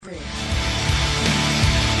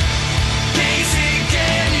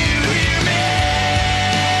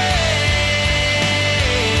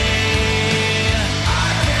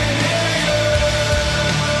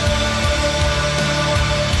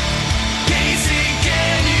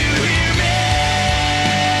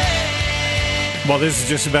Well, this is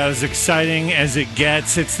just about as exciting as it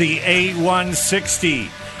gets. It's the A160,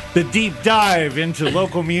 the deep dive into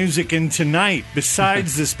local music. And tonight,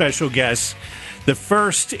 besides the special guests, the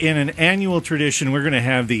first in an annual tradition, we're going to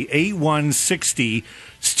have the A160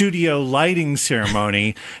 studio lighting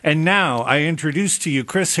ceremony. And now I introduce to you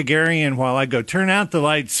Chris Hagarian while I go turn out the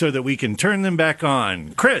lights so that we can turn them back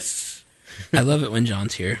on. Chris. I love it when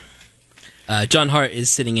John's here. John Hart is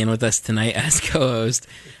sitting in with us tonight as co-host,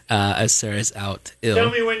 as Sarah's out ill. Tell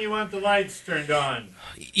me when you want the lights turned on.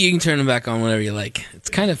 You can turn them back on whenever you like. It's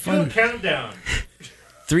kind of fun. Do a countdown.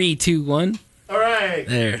 3, 2, 1. All right.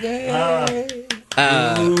 There.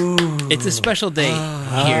 It's a special day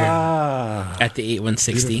here at the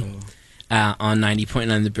 8160 on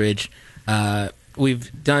 90.9 The Bridge.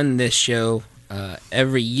 We've done this show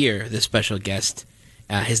every year, this special guest.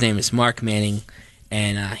 His name is Mark Manning.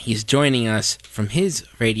 And he's joining us from his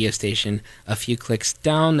radio station a few clicks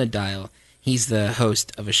down the dial. He's the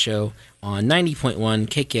host of a show on 90.1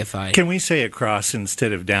 KKFI. Can we say across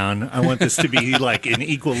instead of down? I want this to be like an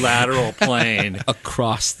equalateral plane.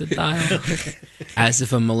 Across the dial? As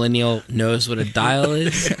if a millennial knows what a dial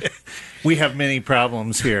is? We have many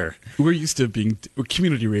problems here. We're used to being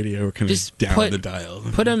community radio. We're kind of Just down the dial.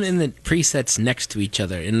 Put them in the presets next to each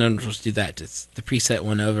other, and then we'll just do that. Just the preset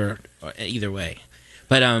one over, either way.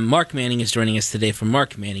 But Mark Manning is joining us today for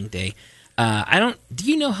Mark Manning Day. Do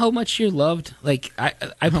you know how much you're loved? Like I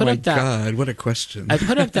put up that. Oh my God, what a question! I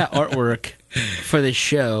put up that artwork for this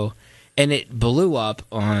show, and it blew up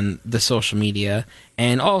on the social media,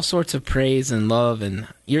 and all sorts of praise and love, and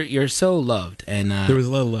you're so loved. And there was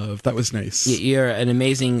a lot of love. That was nice. You're an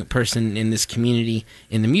amazing person in this community,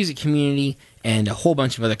 in the music community, and a whole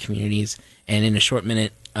bunch of other communities. And in a short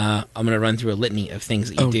minute, I'm going to run through a litany of things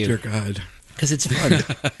that you do. Oh dear God. Because it's fun.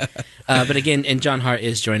 But again, and John Hart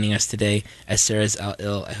is joining us today as Sarah's out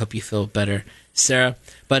ill. I hope you feel better, Sarah.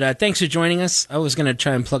 But thanks for joining us. I was going to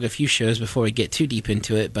try and plug a few shows before we get too deep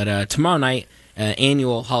into it. But tomorrow night,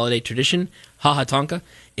 annual holiday tradition, Ha Ha Tonka,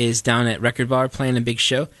 is down at Record Bar playing a big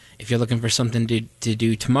show. If you're looking for something to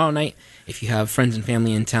do tomorrow night, if you have friends and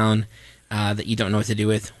family in town that you don't know what to do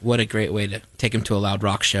with, what a great way to take them to a loud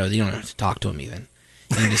rock show. You don't have to talk to them even.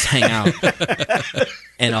 You can just hang out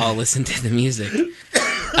and all listen to the music.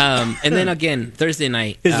 And then again, Thursday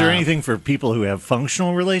night. Is there anything for people who have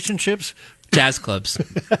functional relationships? Jazz clubs.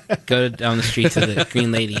 Go down the street to the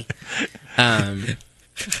Green Lady.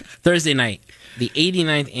 Thursday night, the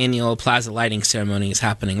 89th annual Plaza Lighting Ceremony is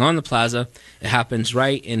happening on the Plaza. It happens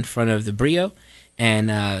right in front of the Brio. And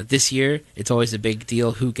this year, it's always a big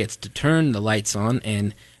deal who gets to turn the lights on.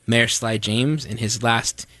 And Mayor Sly James, in his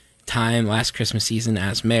last Christmas season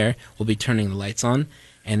as mayor, will be turning the lights on.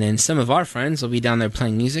 And then some of our friends will be down there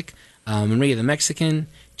playing music. Maria the Mexican,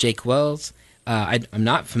 Jake Wells. I'm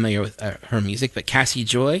not familiar with her music, but Cassie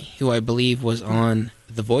Joy, who I believe was on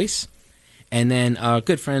The Voice. And then our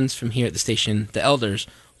good friends from here at the station, the Elders,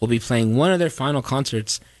 will be playing one of their final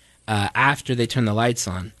concerts after they turn the lights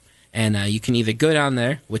on. And you can either go down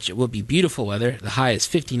there, which it will be beautiful weather. The high is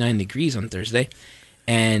 59 degrees on Thursday.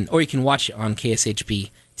 Or you can watch it on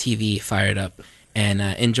KSHB TV, fire it up, and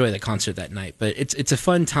enjoy the concert that night. But it's a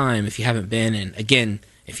fun time if you haven't been, and again,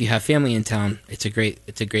 if you have family in town, it's a great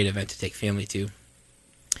event to take family to.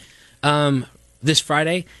 This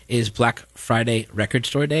Friday is Black Friday Record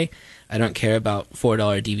Store Day. I don't care about $4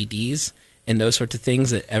 DVDs and those sorts of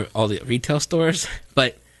things at all the retail stores,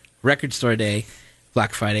 but Record Store Day,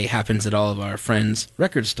 Black Friday, happens at all of our friends'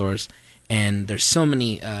 record stores, and there's so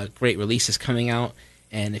many great releases coming out.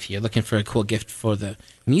 And if you're looking for a cool gift for the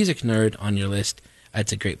music nerd on your list,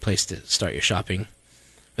 it's a great place to start your shopping.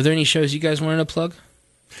 Are there any shows you guys wanted to plug?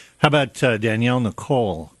 How about Danielle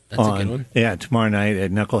Nicole? That's a good one. Yeah, tomorrow night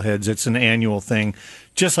at Knuckleheads. It's an annual thing,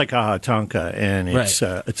 just like Ha Ha Tonka, and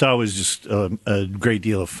it's always just a great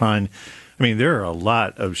deal of fun. I mean, there are a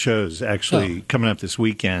lot of shows actually coming up this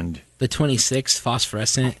weekend. The 26th,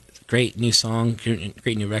 Phosphorescent, great new song,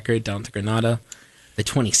 great new record down to Granada. The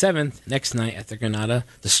 27th, next night at the Granada,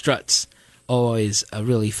 the Struts. Always a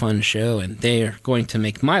really fun show, and they're going to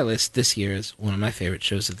make my list this year as one of my favorite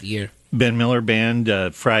shows of the year. Ben Miller Band,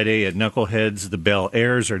 Friday at Knuckleheads. The Bel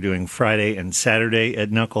Airs are doing Friday and Saturday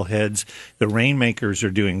at Knuckleheads. The Rainmakers are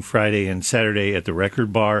doing Friday and Saturday at the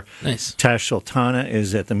Record Bar. Nice. Tash Sultana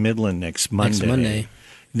is at the Midland next Monday.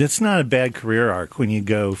 That's not a bad career arc when you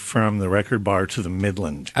go from the Record Bar to the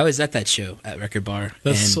Midland. I was at that show at Record Bar.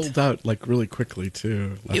 That sold out like really quickly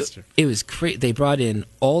too last year. It was great. They brought in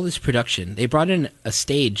all this production. They brought in a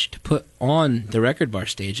stage to put on the Record Bar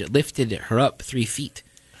stage. It lifted her up 3 feet,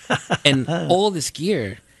 and all this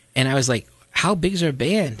gear. And I was like, "How big is our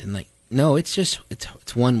band?" And like, no, it's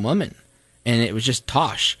one woman. and it was just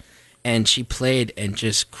Tosh. And she played and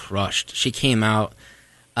just crushed. She came out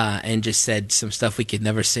and just said some stuff we could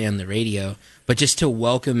never say on the radio, but just to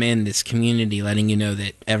welcome in this community, letting you know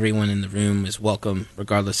that everyone in the room is welcome,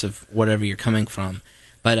 regardless of whatever you're coming from.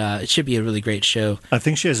 But it should be a really great show. I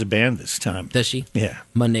think she has a band this time. Does she? Yeah.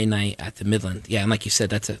 Monday night at the Midland. Yeah, and like you said,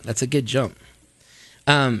 that's a good jump.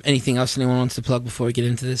 Anything else anyone wants to plug before we get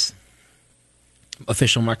into this?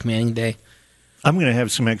 Official Mark Manning Day. I'm going to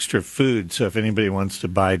have some extra food, so if anybody wants to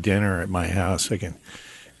buy dinner at my house, they can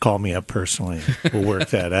call me up personally. We'll work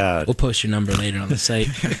that out. We'll post your number later on the site.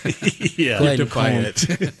 Yeah. Go ahead and buy call it.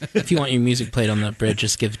 him. If you want your music played on the bridge,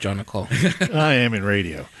 just give John a call. I am in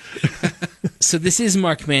radio. So this is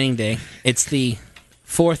Mark Manning Day. It's the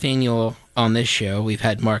 4th annual on this show. We've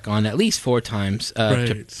had Mark on at least 4 times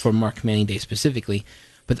Right. for Mark Manning Day specifically.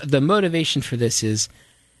 But the motivation for this is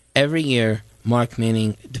every year, Mark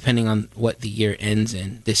Manning, depending on what the year ends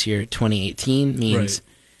in, this year 2018 means Right.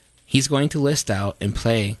 he's going to list out and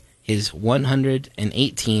play his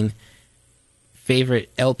 118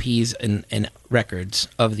 favorite LPs and records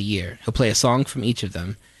of the year. He'll play a song from each of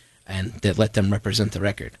them and let them represent the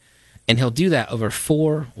record. And he'll do that over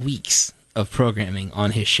 4 weeks of programming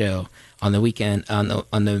on his show on the weekend, on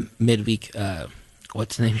the midweek.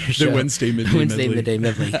 What's the name of your show? The Wednesday Midday Medley. Midday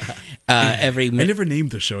Medley. I never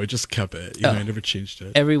named the show. I just kept it. I never changed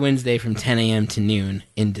it. Every Wednesday from 10 a.m. to noon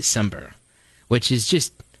in December, which is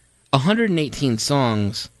just 118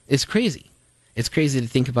 songs. Is crazy. It's crazy to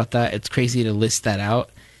think about that. It's crazy to list that out,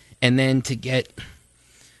 and then to get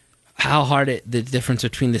how hard the difference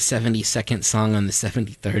between the 72nd song and the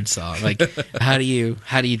 73rd song. Like, how do you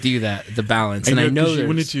do that? The balance. And I know you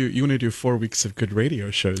want to do 4 weeks of good radio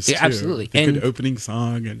shows. Yeah, too. absolutely. A And- good opening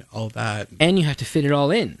song and all that. and you have to fit it all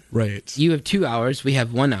in. Right. You have 2 hours. We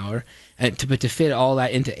have 1 hour, but to fit all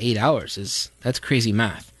that into 8 hours that's crazy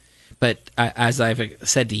math. But as I've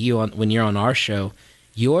said to you when you're on our show,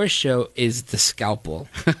 your show is the scalpel,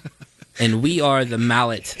 and we are the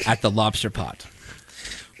mallet at the lobster pot.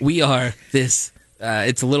 We are this.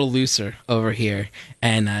 It's a little looser over here,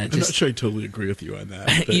 and I'm not sure I totally agree with you on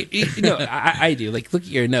that. But I do. Like, look at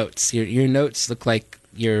your notes. Your notes look like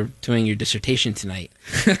you're doing your dissertation tonight,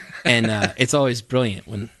 and it's always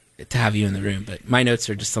brilliant to have you in the room. But my notes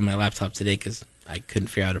are just on my laptop today because I couldn't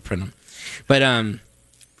figure out how to print them. But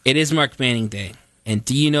it is Mark Manning Day, and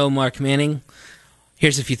do you know Mark Manning?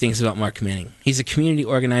 Here's a few things about Mark Manning. He's a community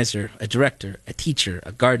organizer, a director, a teacher,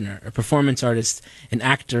 a gardener, a performance artist, an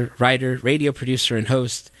actor, writer, radio producer and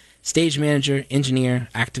host, stage manager, engineer,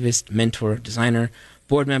 activist, mentor, designer,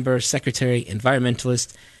 board member, secretary,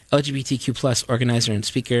 environmentalist, LGBTQ+ organizer and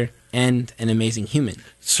speaker, and an amazing human.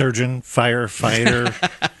 Surgeon, firefighter.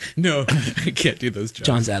 no, I can't do those jobs.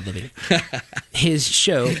 John's ad-libbing. His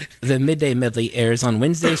show, The Midday Medley, airs on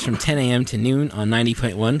Wednesdays from 10 a.m. to noon on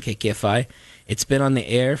 90.1 KKFI. It's been on the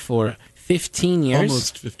air for 15 years.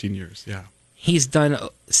 Almost 15 years, yeah. He's done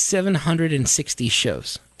 760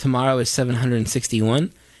 shows. Tomorrow is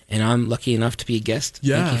 761, and I'm lucky enough to be a guest.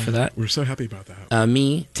 Yeah. Thank you for that. We're so happy about that.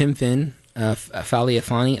 Me, Tim Finn, Fali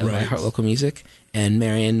Afani of Right. iHeart Local Music, and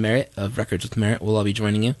Marianne Merritt of Records with Merritt will all be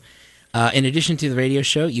joining you. In addition to the radio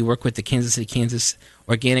show, you work with the Kansas City, Kansas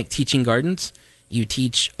Organic Teaching Gardens. You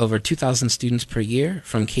teach over 2,000 students per year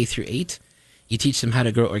from K through 8. You teach them how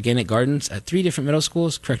to grow organic gardens at 3 different middle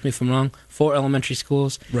schools, correct me if I'm wrong, 4 elementary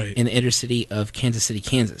schools Right. in the inner city of Kansas City,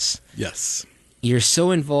 Kansas. Yes. You're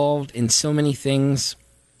so involved in so many things.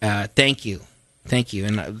 Thank you. Thank you.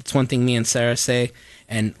 And it's one thing me and Sarah say,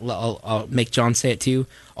 and I'll make John say it too.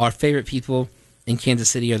 Our favorite people in Kansas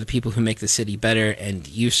City are the people who make the city better, and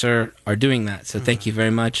you, sir, are doing that. So thank you very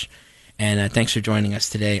much. And thanks for joining us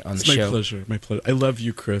today on the It's show. my pleasure. My pleasure. I love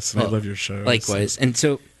you, Chris, and I love your show. Likewise. And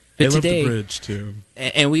so... I But love today, the bridge, too.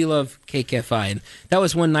 and we love KKFI. And that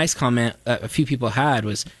was one nice comment a few people had,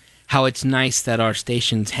 was how it's nice that our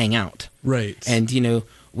stations hang out. Right. And,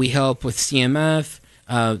 we help with CMF,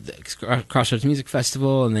 the Crossroads Music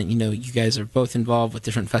Festival, and then, you guys are both involved with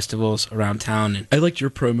different festivals around town. And I liked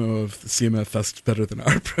your promo of the CMF Fest better than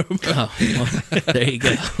our promo. oh, well, there you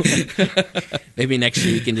go. Maybe next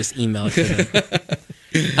year you can just email it to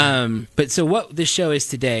them. But so what this show is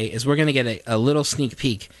today is we're going to get a little sneak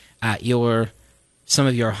peek at some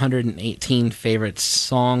of your 118 favorite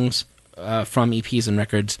songs from EPs and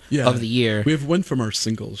records of the year. We have one from our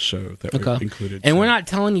singles show that we included. And we're not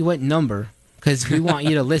telling you what number, because we want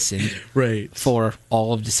you to listen right. for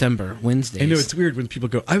all of December, Wednesdays. I know, it's weird when people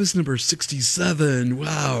go, I was number 67.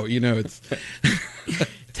 Wow. It's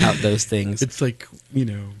tout those things. It's like,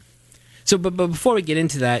 So, but before we get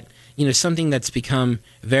into that, something that's become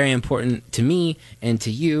very important to me and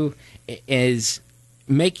to you is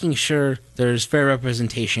making sure there's fair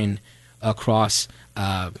representation across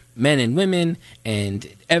men and women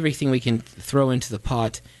and everything we can throw into the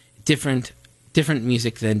pot, different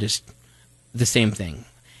music than just the same thing.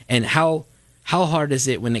 And how hard is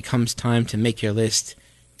it when it comes time to make your list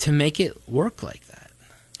to make it work like that?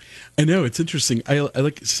 I know, it's interesting. I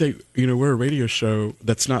like to say, we're a radio show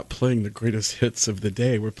that's not playing the greatest hits of the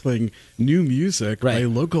day. We're playing new music by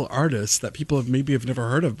local artists that people have never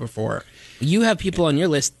heard of before. You have people on your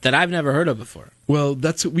list that I've never heard of before. Well,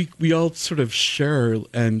 that's what we all sort of share,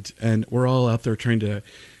 and we're all out there trying to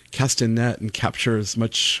cast a net and capture as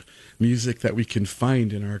much music that we can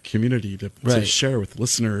find in our community to share with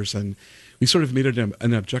listeners. And we sort of made it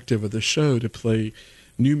an objective of the show to play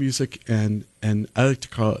new music and I like to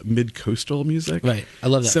call it mid-coastal music. Right. I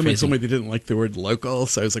love that. Someone told me they didn't like the word local,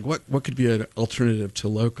 so I was like, what could be an alternative to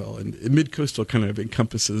local? And mid-coastal kind of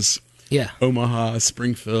encompasses Omaha,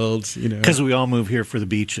 Springfield, Because we all move here for the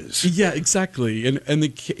beaches. Yeah, exactly. And in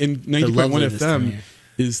 90.1 FM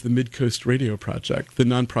is the Mid-Coast Radio Project. The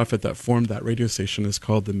nonprofit that formed that radio station is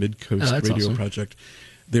called the Mid-Coast Radio Project.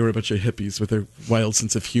 They were a bunch of hippies with a wild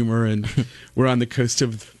sense of humor, and we're on the coast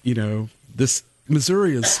of, this...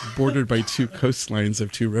 Missouri is bordered by two coastlines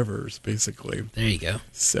of two rivers, basically. There you go.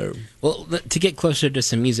 So, well, to get closer to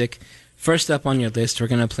some music, first up on your list, we're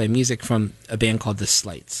going to play music from a band called The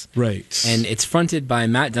Slights. Right. And it's fronted by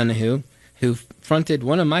Matt Donahue, who fronted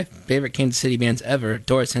one of my favorite Kansas City bands ever,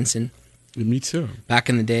 Doris Henson. Me too. Back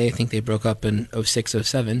in the day, I think they broke up in 06,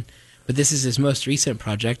 07. But this is his most recent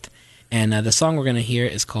project, and the song we're going to hear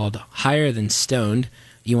is called Higher Than Stoned.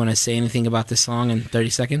 You want to say anything about this song in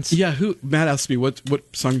 30 seconds? Yeah, Matt asked me, what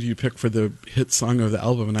song do you pick for the hit song of the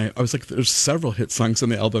album? And I was like, there's several hit songs on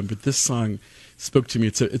the album, but this song spoke to me.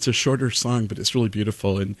 It's a shorter song, but it's really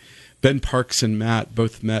beautiful. And Ben Parks and Matt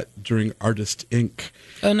both met during Artist Inc.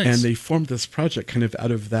 Oh, nice. And they formed this project kind of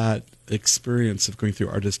out of that experience of going through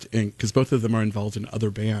Artist Inc. because both of them are involved in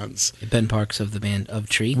other bands. Ben Parks of the band Of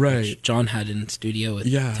Tree, which John had in studio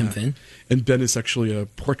with Tim Finn. And Ben is actually a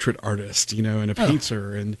portrait artist, and a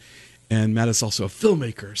painter, and Matt is also a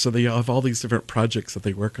filmmaker. So they have all these different projects that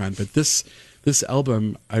they work on. But this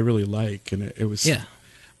album I really like, and it was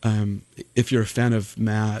if you're a fan of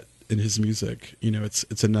Matt and his music,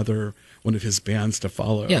 it's another one of his bands to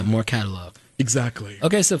follow. Yeah, more catalog. Exactly.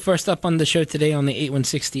 Okay, so first up on the show today on the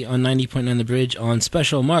 8160 on 90.9 The Bridge on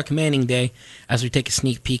special Mark Manning Day, as we take a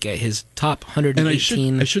sneak peek at his top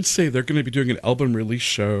 118. And I should say they're going to be doing an album release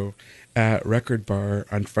show at Record Bar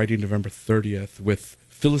on Friday, November 30th with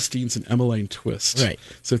Philistines and Emmeline Twist. Right.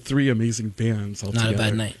 So 3 amazing bands all together. Not a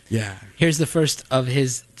bad night. Yeah. Here's the first of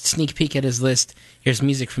his sneak peek at his list. Here's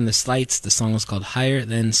music from The Slights. The song is called Higher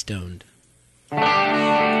Than Stoned.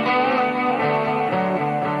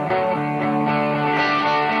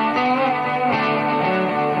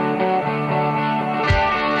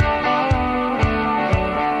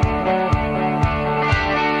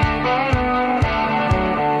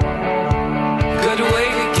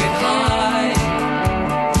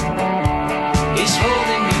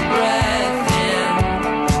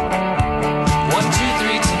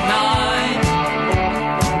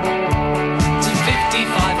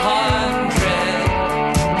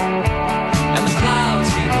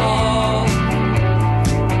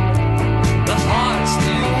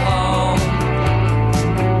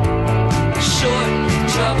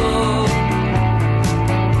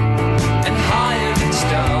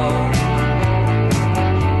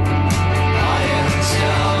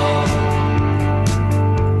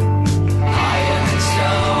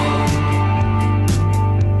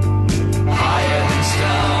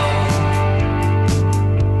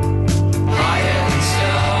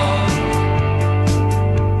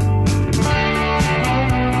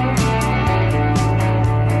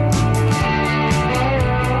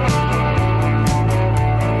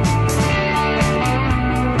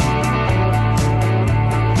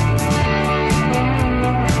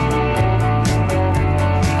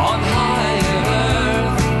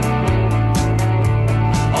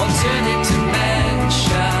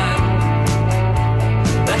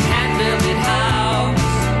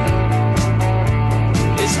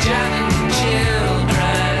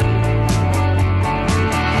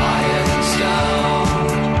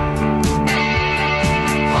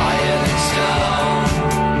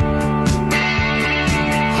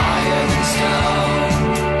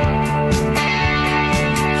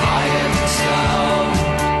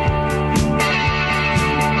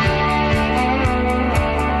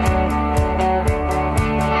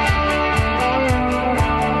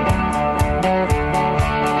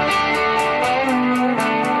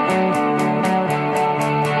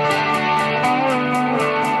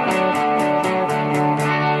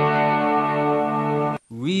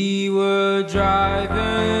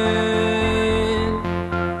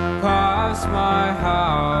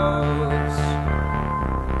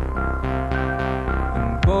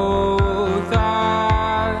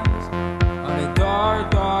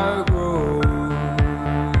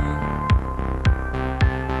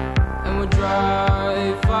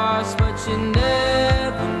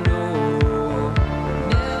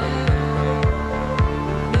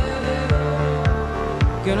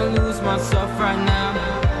 Gonna lose myself right now.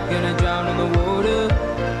 Gonna drown in the water.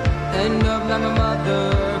 End up like my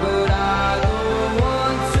mother, but I don't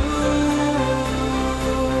want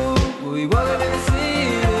to. We woke up in the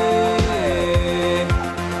city.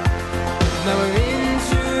 Now we're in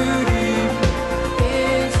too deep,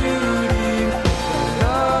 in too deep.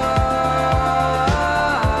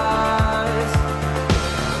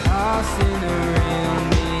 Lost in the real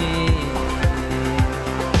me.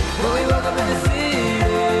 But we woke up in the city.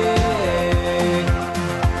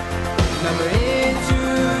 Now we're in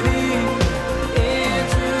too deep, in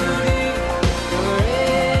too deep. We're in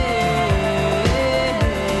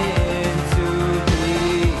too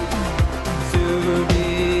deep, too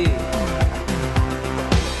deep.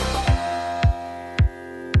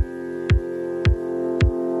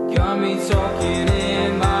 Got me talking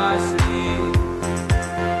in my sleep.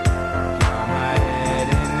 Got my head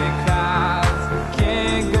in the clouds.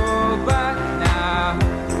 Can't go back now.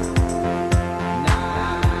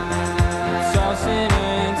 Tossing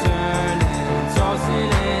and turning,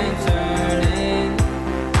 tossing and turning.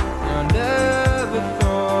 I never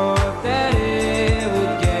thought that it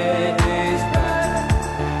would get this bad,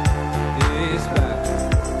 this bad.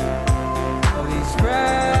 All these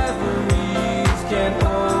reveries can't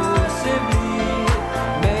possibly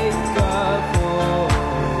make up for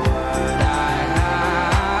what I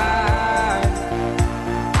had.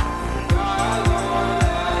 God won't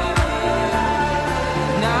let me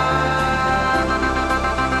now.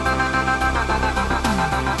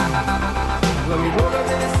 When we woke up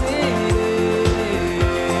in the city,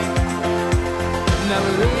 now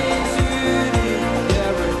we're in too deep, yeah,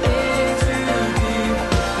 we're in too deep.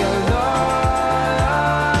 Get lost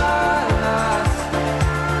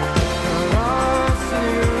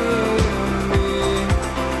in me.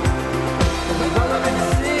 When we woke up in the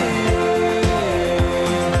city,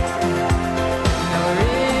 now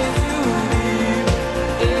we're in too deep,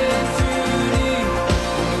 in too deep.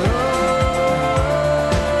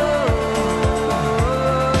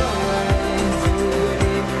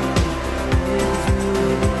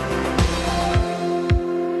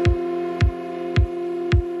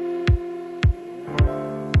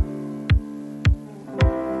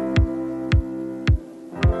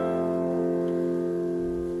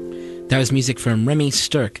 That was music from Remy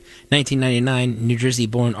Sturck, 1999, New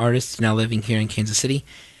Jersey-born artist, now living here in Kansas City,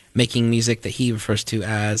 making music that he refers to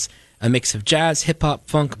as a mix of jazz, hip-hop,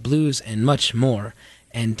 funk, blues, and much more.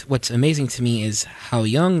 And what's amazing to me is how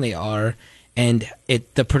young they are, and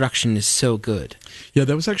the production is so good. Yeah,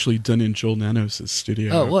 that was actually done in Joel Nanos'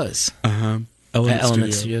 studio. Oh, it was? Uh-huh. At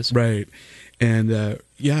Element Studios. Right. And,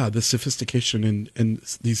 yeah, the sophistication and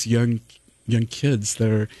these young kids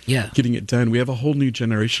that are getting it done. We have a whole new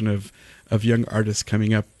generation of young artists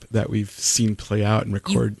coming up that we've seen play out and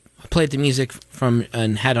record. You played the music from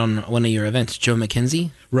and had on one of your events, Joe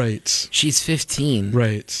McKenzie. Right. She's 15.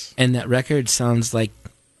 Right. And that record sounds like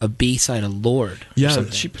a B-side of Lord. Yeah,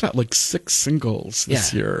 she put out like 6 singles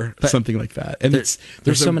this year, something like that. And there's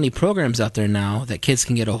so many programs out there now that kids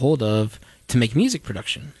can get a hold of to make music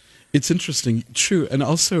production. It's interesting, true. And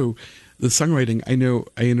also the songwriting, I know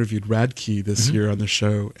I interviewed Radke this year on the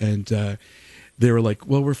show, and they were like,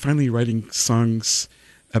 well, we're finally writing songs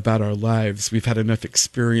about our lives. We've had enough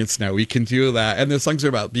experience now. We can do that. And the songs are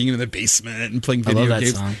about being in the basement and playing video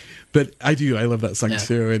games. Song. But I love that song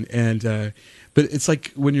too. And but it's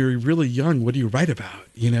like when you're really young, what do you write about,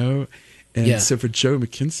 you know? And so for Joe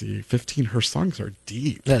McKenzie, 15, her songs are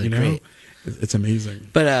deep, you know? Great. It's amazing.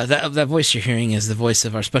 But that voice you're hearing is the voice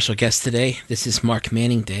of our special guest today. This is Mark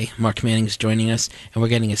Manning Day. Mark Manning's joining us, and we're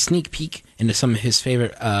getting a sneak peek into some of his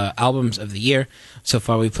favorite albums of the year. So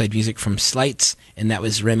far, we played music from Slights, and that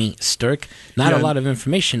was Remy Sturck. Not a lot of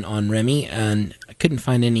information on Remy, and I couldn't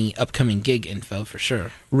find any upcoming gig info for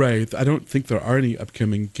sure. Right. I don't think there are any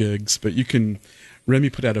upcoming gigs, but you can...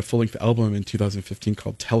 Remy put out a full-length album in 2015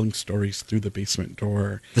 called Telling Stories Through the Basement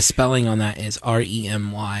Door. The spelling on that is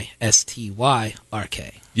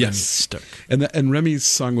REMYSTYRK. Yes. Sturck. And Remy's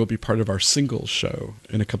song will be part of our singles show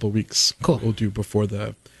in a couple of weeks. Cool. We'll do before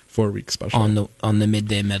the 4-week special. On the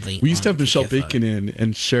midday medley. We used to have Michelle Bacon in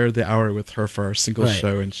and share the hour with her for our singles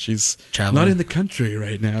show, and she's not in the country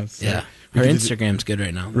right now. So yeah. Her Instagram's good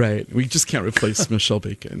right now. Right. We just can't replace Michelle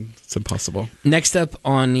Bacon. It's impossible. Next up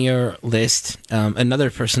on your list, another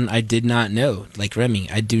person I did not know, like Remy.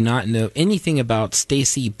 I do not know anything about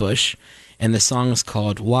Stacy Bush, and the song is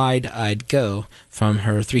called Wide I'd Go from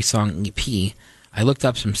her 3-song EP. I looked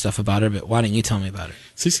up some stuff about her, but why don't you tell me about her?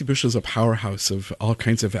 Stacy Bush is a powerhouse of all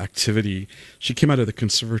kinds of activity. She came out of the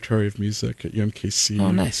Conservatory of Music at UMKC.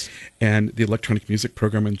 Oh, nice. And the electronic music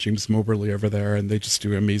program, and James Moberly over there, and they just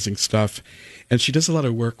do amazing stuff. And she does a lot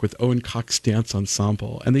of work with Owen Cox Dance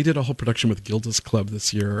Ensemble. And they did a whole production with Gilda's Club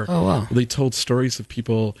this year. Oh, wow. They told stories of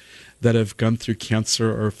people that have gone through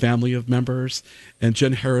cancer or family of members. And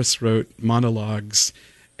Jen Harris wrote monologues,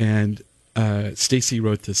 and Stacy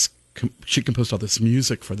wrote this. She composed all this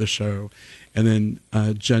music for the show, and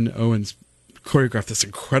then Jen Owens choreographed this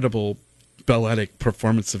incredible balletic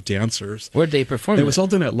performance of dancers. Where'd they perform it was all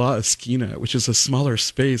done at La Esquina, which is a smaller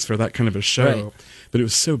space for that kind of a show. Right. But it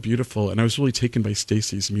was so beautiful, and I was really taken by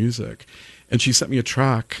Stacy's music. And she sent me a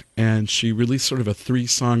track, and she released sort of a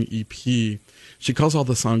 3-song EP. She calls all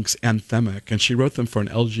the songs anthemic, and she wrote them for an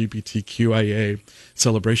LGBTQIA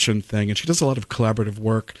celebration thing. And she does a lot of collaborative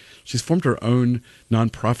work. She's formed her own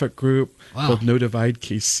nonprofit group called No Divide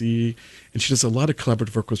KC, and she does a lot of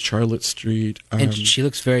collaborative work with Charlotte Street. And she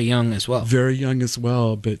looks very young as well. Very young as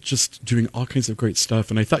well, but just doing all kinds of great stuff.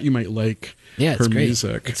 And I thought you might like her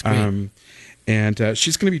music. It's great. And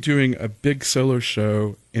she's going to be doing a big solo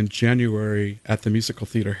show in January at the Musical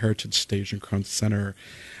Theater Heritage Stage and Krohn Center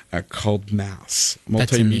called Mass,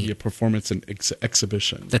 Multimedia Performance and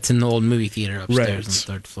Exhibition. That's in the old movie theater upstairs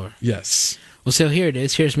on the 3rd floor. Yes. Well, so here it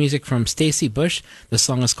is. Here's music from Stacy Bush. The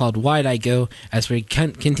song is called Why'd I Go, as we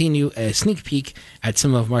continue a sneak peek at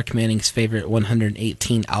some of Mark Manning's favorite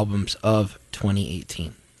 118 albums of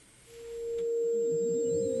 2018.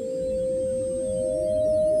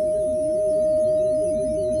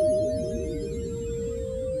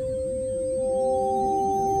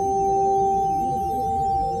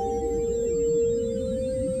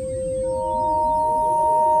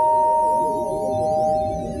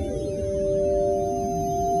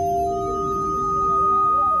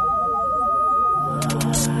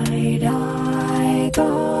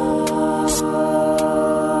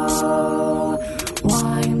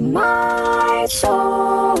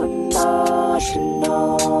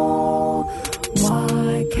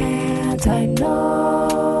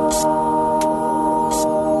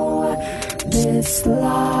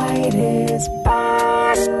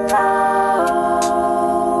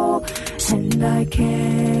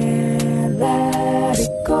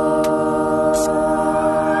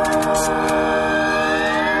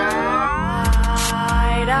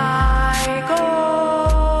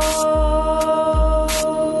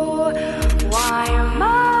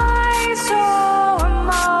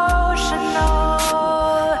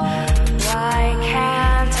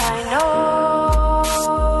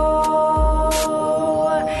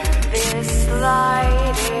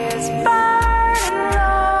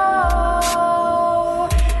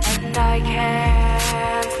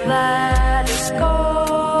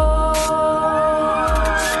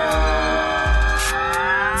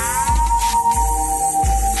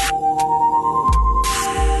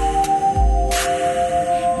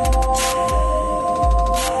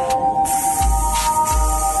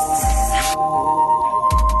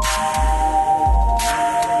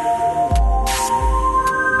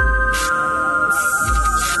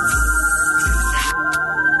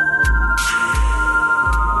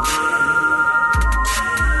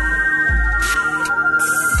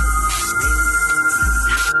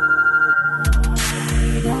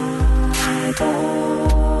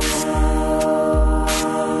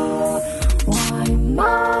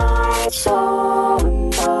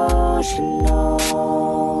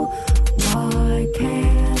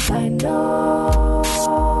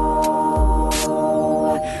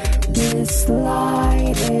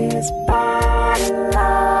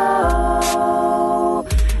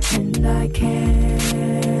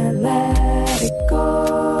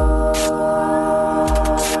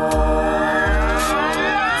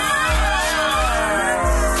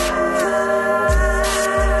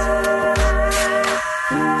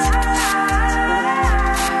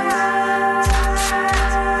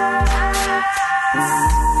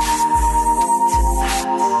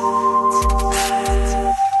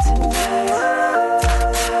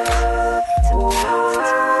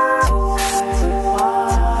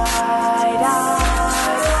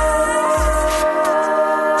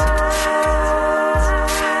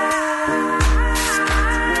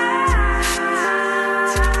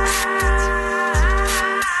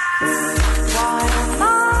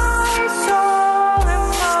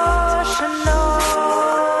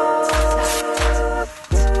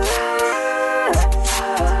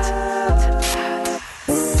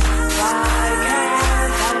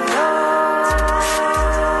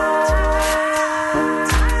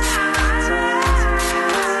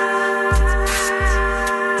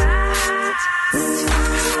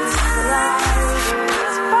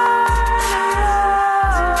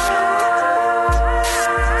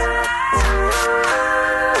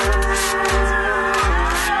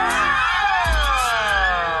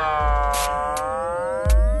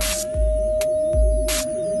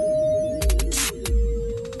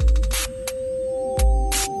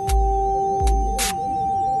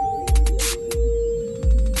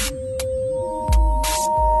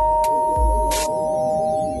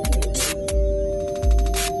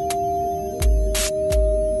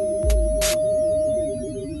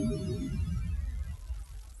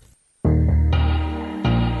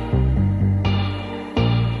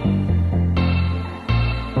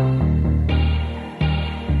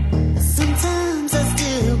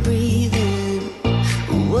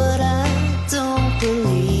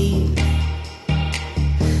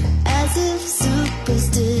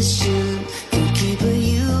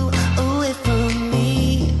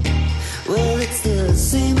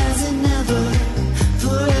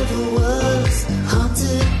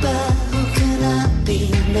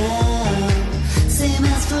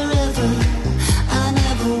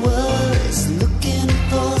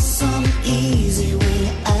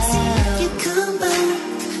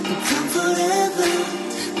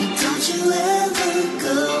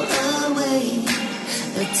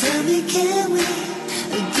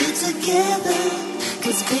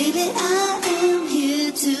 baby, I am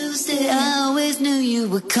here to stay. I always knew you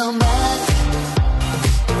would come back.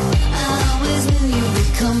 I always knew you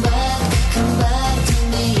would come back to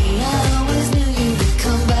me. I always knew you would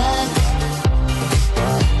come back.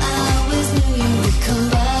 I always knew you would come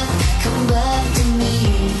back to me.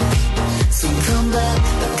 So come back,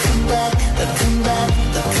 come back, come back,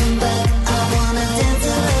 come back. I wanna dance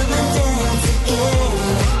and dance again.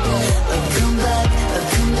 Come back,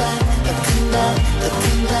 come back, come back,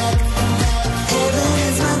 come back. Heaven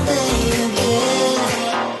is my thing again.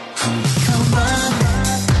 Come back.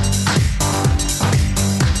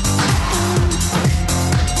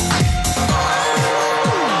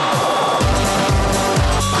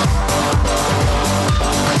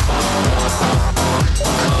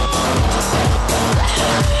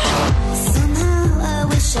 Somehow I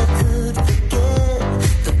wish I could forget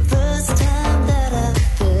the first time that I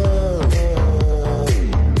felt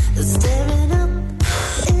staring up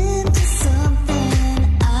into something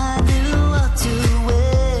I knew all too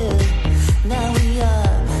well. Now we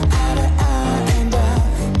are eye to eye, and I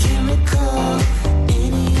can't recall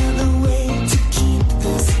any other way to keep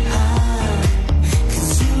this high.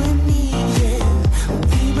 'Cause you and me, yeah,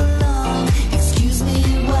 we belong. Excuse me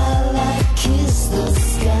while I kiss the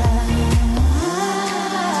sky.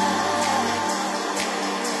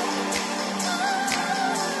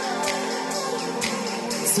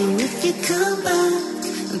 So if you come back,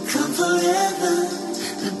 come forever.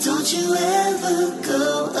 Don't you ever go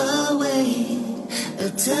away.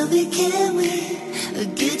 Tell me, can we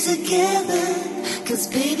get together? 'Cause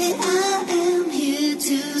baby, I am here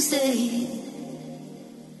to stay.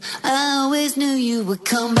 I always knew you would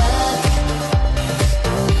come back.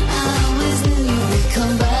 I always knew you would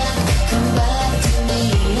come back to me.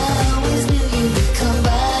 I always knew you would come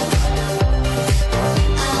back.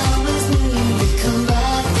 I always knew you would come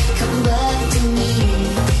back to me.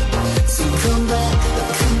 So come back,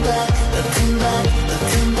 come back, come back,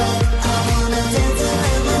 come back. I wanna dance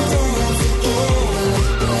and dance again.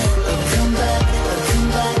 Come back, come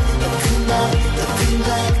back, come back, come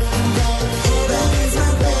back, come back. Heaven is my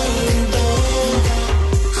baby.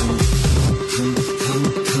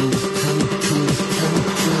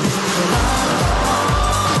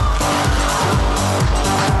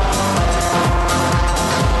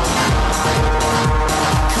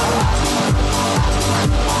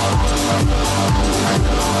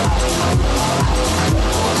 I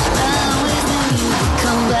always knew you would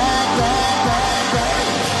come back,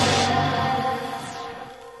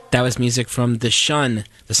 That was music from The Shun.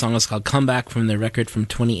 The song was called Comeback from their record from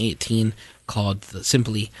 2018 called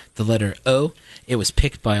simply The Letter O. It was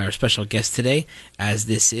picked by our special guest today, as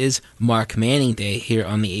this is Mark Manning Day here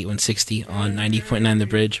on the 8160 on 90.9 The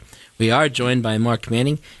Bridge. We are joined by Mark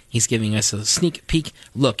Manning. He's giving us a sneak peek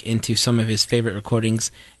look into some of his favorite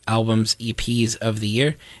recordings, albums, EPs of the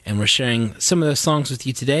year, and we're sharing some of those songs with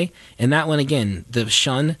you today. And that one again, The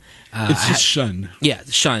Shun. It's just Shun. Yeah,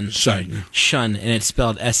 Shun. Shun. Sorry. Shun, and it's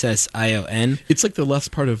spelled S-S-I-O-N. It's like the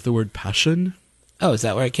last part of the word passion Oh, is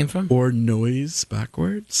that where it came from? or noise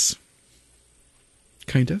backwards.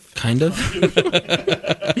 Kind of. Kind of.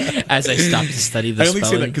 As I stopped to study the I only say that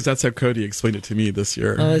spelling. because that's how Cody explained it to me this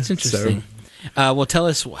year. Oh, that's interesting. So, Well, tell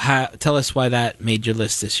us why that made your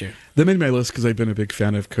list this year. that made my list because I've been a big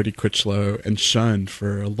fan of Cody Critchlow and Shun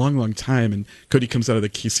for a long, long time. And Cody comes out of the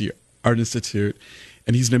Kesey Art Institute,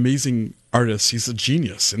 and he's an amazing artist. He's a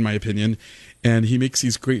genius, in my opinion. And he makes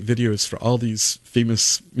these great videos for all these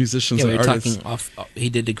famous musicians Yeah, we and were artists. talking off. He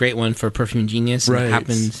did a great one for Perfume Genius. And Right. It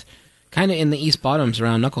happened kind of in the East Bottoms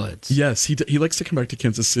around Knuckleheads. Yes, he likes to come back to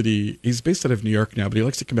Kansas City. He's based out of New York now, but he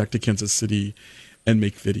likes to come back to Kansas City and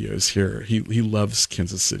make videos here. He loves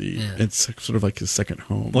Kansas City. Yeah. It's sort of like his second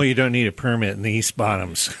home. Well, you don't need a permit in the East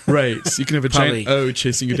Bottoms. Right, so you can have a Probably. giant O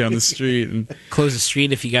chasing you down the street. And Close the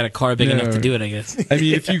street if you got a car big No. enough to do it, I guess. I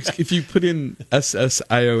mean, if you put in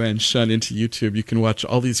SSION Shun into YouTube, you can watch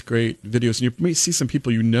all these great videos, and you may see some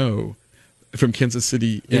people you know from Kansas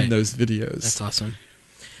City in Yeah. those videos. That's awesome.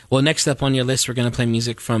 Well, next up on your list, we're going to play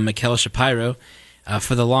music from Mikel Shapiro.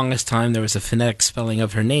 For the longest time, there was a phonetic spelling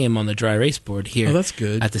of her name on the dry erase board here Oh, that's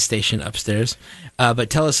good. at the station upstairs. But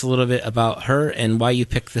tell us a little bit about her and why you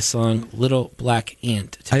picked the song Little Black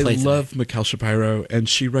Ant to I play today. love Mikel Shapiro, and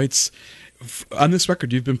she writes on this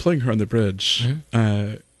record. You've been playing her on the bridge.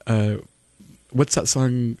 What's that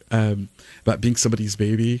song about being somebody's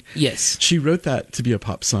baby? Yes. She wrote that to be a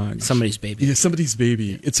pop song. Somebody's Baby. Yeah, Somebody's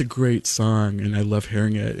Baby. It's a great song, and I love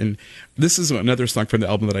hearing it. And this is another song from the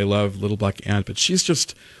album that I love, Little Black Ant. But she's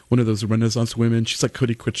just one of those Renaissance women. She's like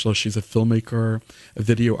Cody Critchlow. She's a filmmaker, a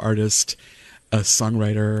video artist. a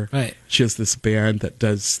songwriter. Right. She has this band that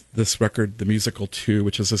does this record, The Musical 2,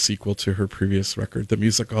 which is a sequel to her previous record, The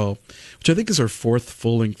Musical, which I think is her fourth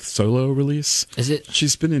full-length solo release. Is it?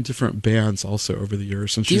 She's been in different bands also over the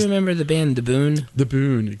years. And Do you remember the band The Boon? The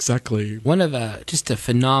Boon, exactly. One of just a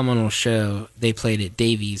phenomenal show they played at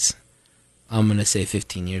Davies. I'm going to say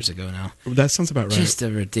 15 years ago now. That sounds about right. Just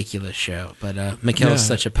a ridiculous show. But Mikkel's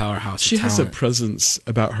such a powerhouse. She has a presence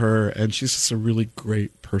about her, and she's just a really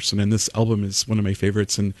great person. And this album is one of my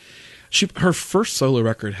favorites. And her first solo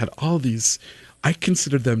record had all these, I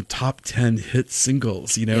considered them top 10 hit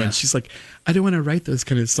singles, you know. Yeah. And she's like, I don't want to write those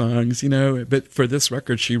kind of songs, you know. But for this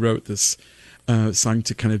record, she wrote this song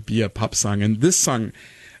to kind of be a pop song. And this song,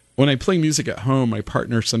 when I play music at home, my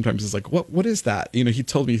partner sometimes is like, what is that? You know, he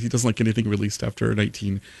told me he doesn't like anything released after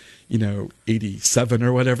 1987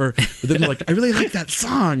 or whatever. But then like, I really like that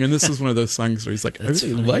song. And this is one of those songs where he's like, I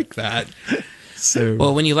really like that. So,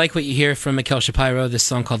 well, when you like what you hear from Mikkel Shapiro, this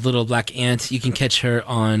song called Little Black Ant, you can catch her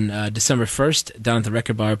on December 1st down at the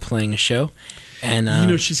Record Bar playing a show. And you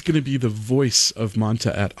know, she's going to be the voice of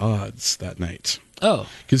Monta at Odds that night. Oh.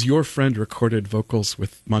 Because your friend recorded vocals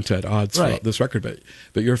with Monta at Odds for this record,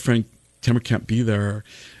 but your friend Tamara can't be there.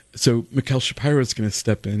 So Mikkel Shapiro is going to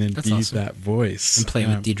step in and be that voice. And play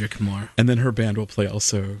with Diedrich Moore. And then her band will play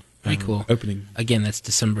also. Very cool. Opening. Again, that's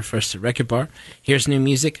December 1st at Record Bar. Here's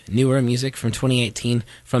newer music from 2018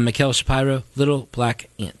 from Mikkel Shapiro, Little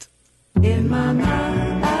Black Ant. In my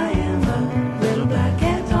mind, I am a little black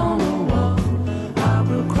ant on a wall. I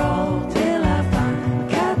will crawl till I find a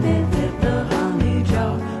cabinet with a honey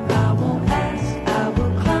jar. I won't ask, I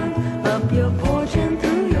will climb up your porch and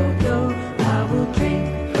through your door. I will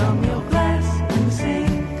drink from your glass and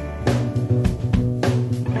sing.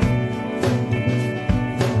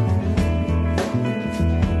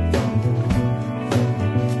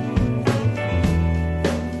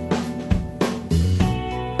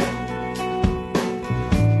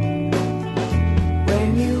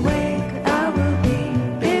 When you wake, I will be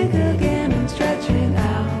big again and stretching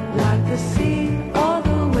out like the sea or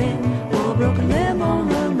the wind or a broken limb on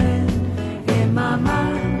the mend. In my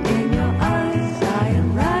mind, in your eyes, I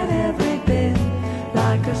am right every bit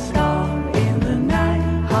like a star in the night,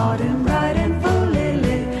 hot and bright and fully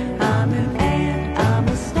lit. I'm an ant, I'm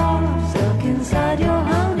a star stuck inside your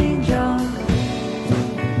honey jar.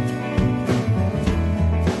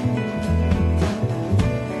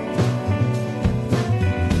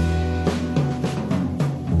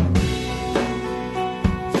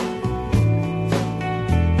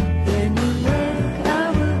 When you look,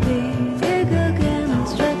 I will be big again and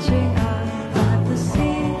stretching out like the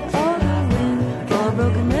sea or the wind or a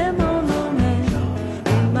broken limb on the mend.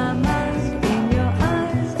 In my mind, in your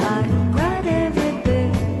eyes, I am right every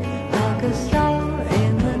bit like a star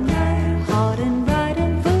in the night, hot and bright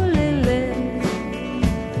and fully lit.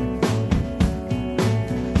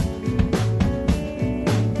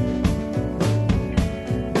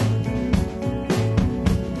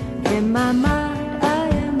 In my mind, I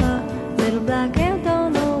am a little black ant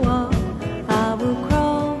on the wall. I will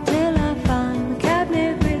crawl till I find the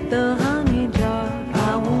cabinet with the honey jar.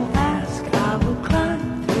 I won't ask, I will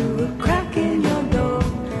climb through a crack in your door.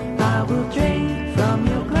 I will drink from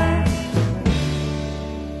your glass.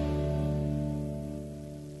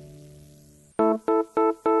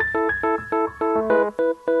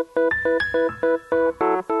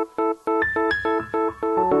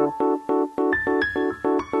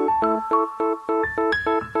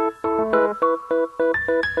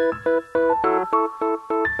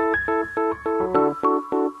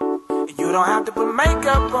 You don't have to put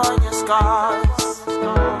makeup on your scars.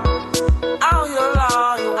 All your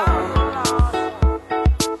law,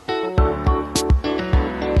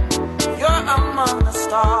 you're among the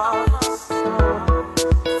stars.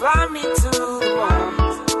 Fly me to the moon.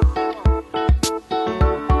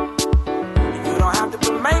 You don't have to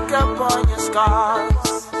put makeup on your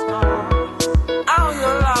scars. All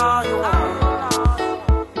your law,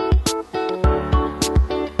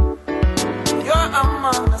 you're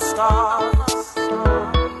among the stars.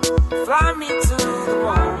 Fly me to the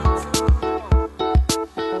moon.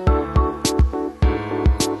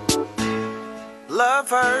 Love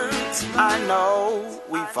hurts, I know.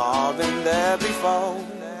 We've all been there before.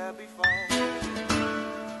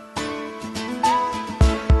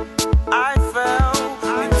 I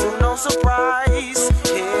fell into no surprise.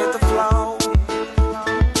 Hit the flow.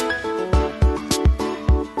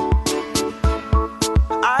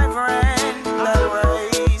 I've ran that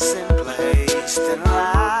race and placed in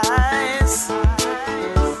lies.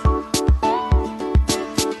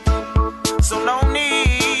 So no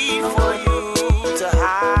need for you to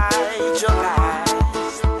hide your lies.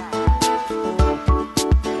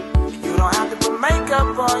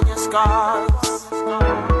 scars.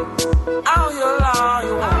 All your law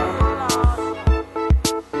you want.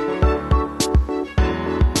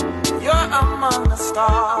 You're among the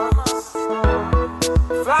stars.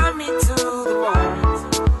 Fly me to the moon.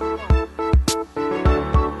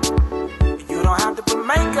 You don't have to put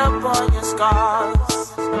makeup on your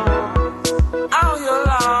scars. All your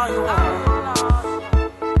law you want.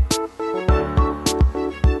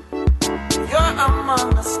 You're among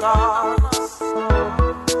the stars.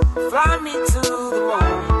 Fly me to the moon.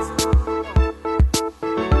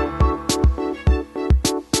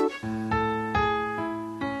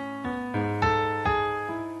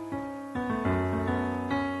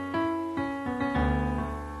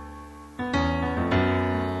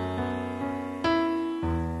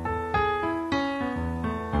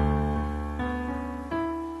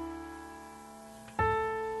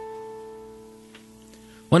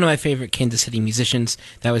 One of my favorite Kansas City musicians,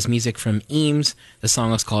 that was music from Eames. The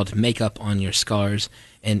song was called Makeup on Your Scars,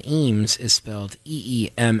 and Eames is spelled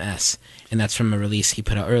E-E-M-S, and that's from a release he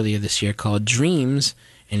put out earlier this year called Dreams,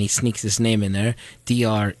 and he sneaks his name in there,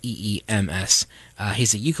 D-R-E-E-M-S.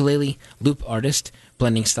 He's a ukulele loop artist,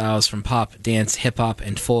 blending styles from pop, dance, hip-hop,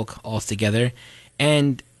 and folk all together,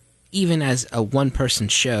 and even as a one-person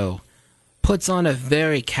show, puts on a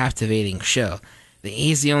very captivating show.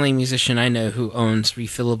 He's the only musician I know who owns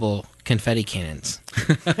refillable confetti cannons.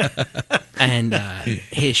 And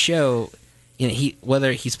his show, you know,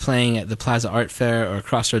 whether he's playing at the Plaza Art Fair or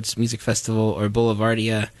Crossroads Music Festival or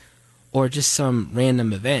Boulevardia or just some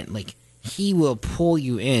random event, like, he will pull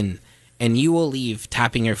you in and you will leave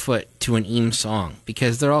tapping your foot to an Eames song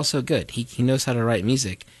because they're all so good. He knows how to write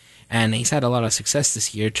music. And he's had a lot of success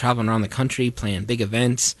this year, traveling around the country, playing big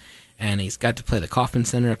events. And he's got to play the Kauffman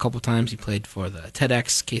Center a couple times. He played for the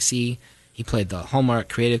TEDx KC. He played the Hallmark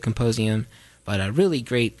Creative Composium. But a really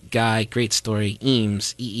great guy, great story.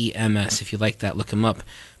 Eames, E-E-M-S. If you like that, look him up.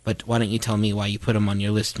 But why don't you tell me why you put him on your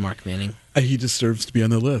list, Mark Manning? He deserves to be on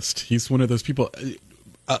the list. He's one of those people.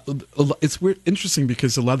 It's weird, interesting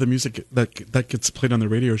because a lot of the music that gets played on the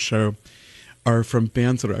radio show are from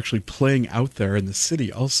bands that are actually playing out there in the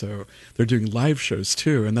city also. They're doing live shows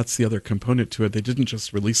too, and that's the other component to it. They didn't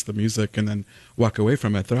just release the music and then walk away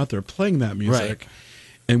from it. They're out there playing that music. Right.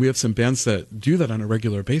 And we have some bands that do that on a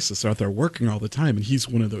regular basis. They're out there working all the time, and he's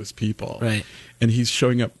one of those people. Right. And he's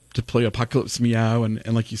showing up to play Apocalypse Meow and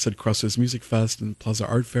like you said, Crossroads Music Fest and Plaza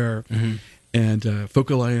Art Fair and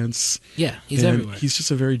Folk Alliance. Yeah, he's everywhere. He's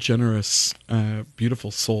just a very generous,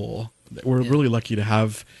 beautiful soul. We're really lucky to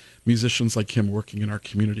have musicians like him working in our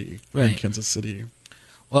community in Kansas City.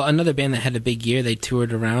 Well, another band that had a big year, they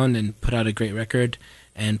toured around and put out a great record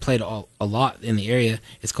and played a lot in the area.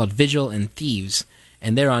 It's called Vigil and Thieves,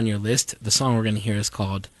 and they're on your list. The song we're going to hear is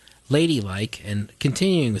called Ladylike, and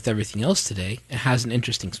continuing with everything else today, it has an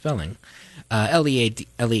interesting spelling. L-E-A-D-Y,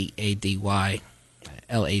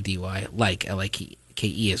 like,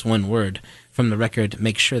 L-I-K-E is one word. From the record,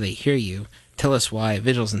 Make Sure They Hear You. Tell us why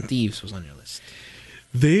Vigils and Thieves was on your list.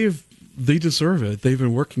 They deserve it. They've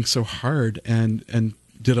been working so hard and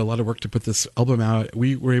did a lot of work to put this album out.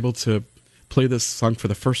 We were able to play this song for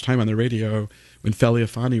the first time on the radio when Feli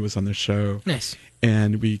Afani was on the show. Nice.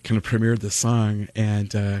 And we kind of premiered the song,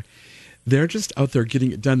 and they're just out there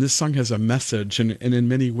getting it done. This song has a message, and in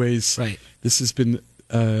many ways, this has been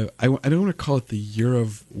I don't want to call it the year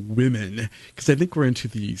of women, because I think we're into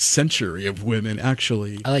the century of women,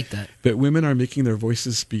 actually. I like that. But women are making their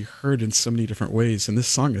voices be heard in so many different ways, and this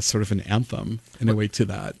song is sort of an anthem in a way to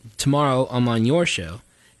that. Tomorrow I'm on your show,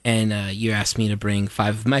 and you asked me to bring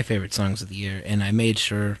 5 of my favorite songs of the year, and I made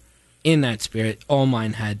sure in that spirit all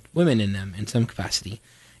mine had women in them in some capacity,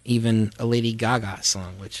 even a Lady Gaga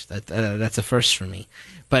song, which that's a first for me.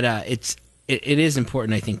 But It is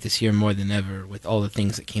important, I think, this year more than ever with all the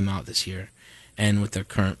things that came out this year and with the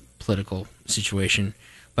current political situation.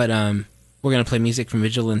 But we're going to play music from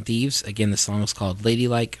Vigil and Thieves. Again, the song is called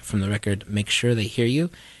Ladylike from the record Make Sure They Hear You.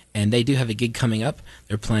 And they do have a gig coming up.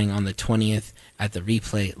 They're playing on the 20th at the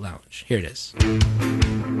Replay Lounge. Here it is.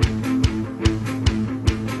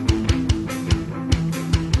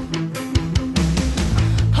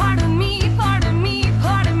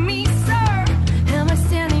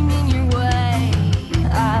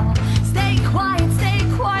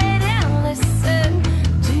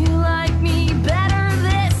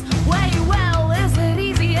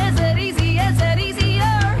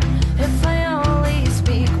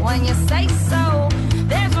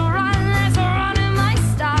 There's a run in my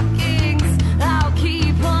stockings. I'll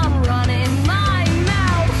keep on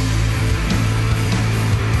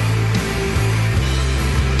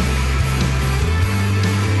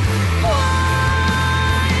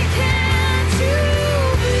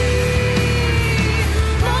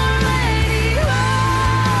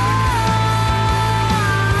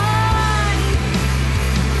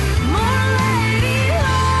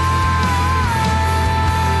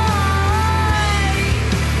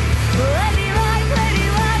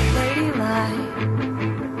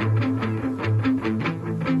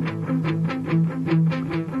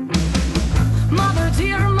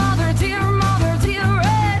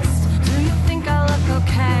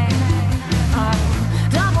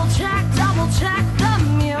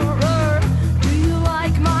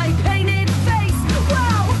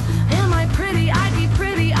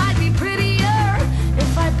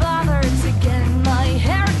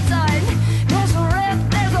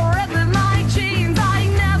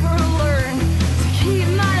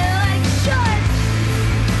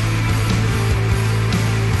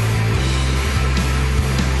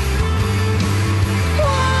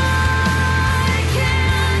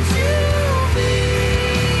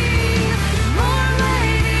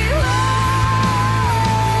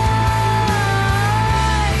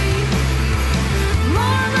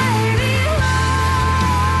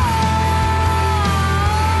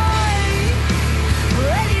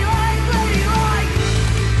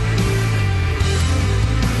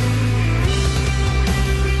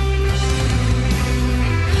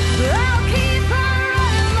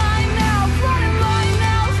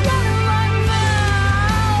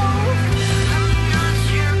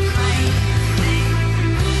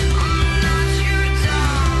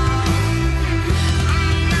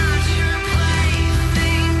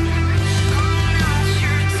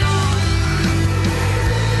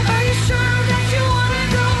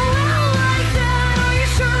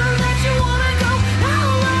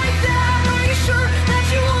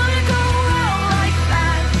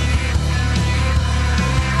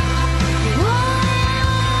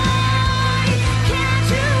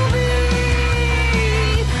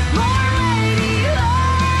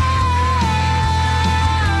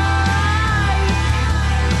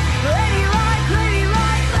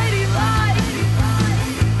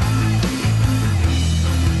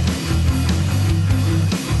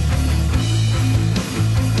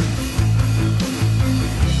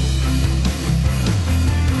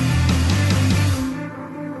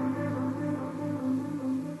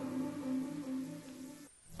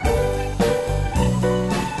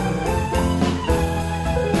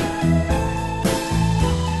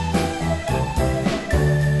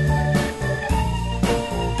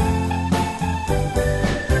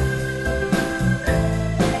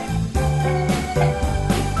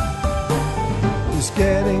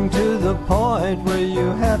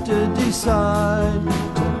have to decide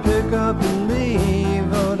to pick up and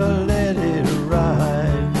leave or to let it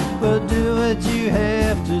ride. But do what you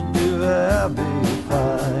have to do, I'll be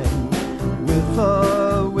fine, with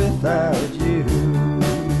or without you.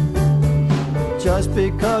 Just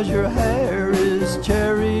because your hair is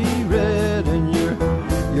cherry red and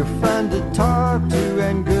you're fun to talk to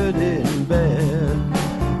and good in bed,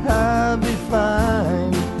 I'll be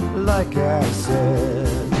fine, like I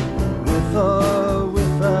said, with or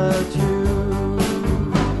without you.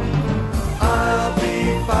 I'll be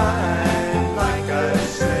fine, like I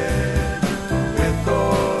said, with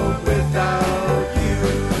or without you.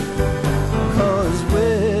 'Cause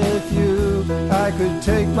with you I could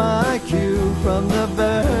take my cue from the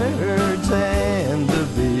birds and the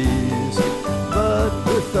bees, but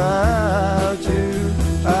without you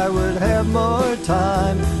I would have more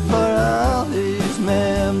time for all these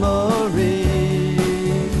memories.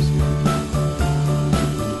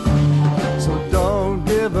 So don't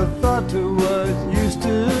give a thought to what used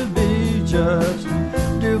to be, just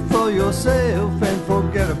do for yourself and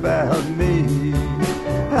forget about me.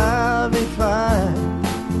 I'll be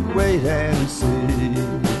fine, wait and see,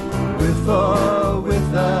 with or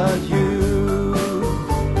without you.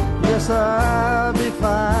 Yes, I'll be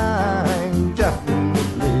fine,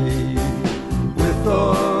 definitely, with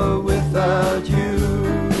or without you.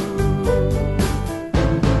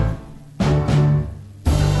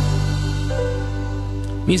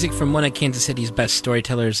 Music from one of Kansas City's best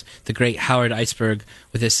storytellers, the great Howard Iceberg,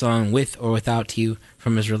 with his song With or Without You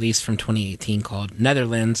from his release from 2018 called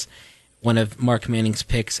Netherlands, one of Mark Manning's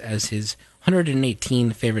picks as his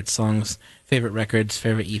 118 favorite songs, favorite records,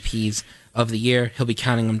 favorite EPs of the year. He'll be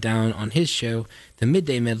counting them down on his show, The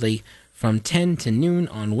Midday Medley, from 10 to noon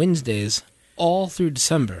on Wednesdays, all through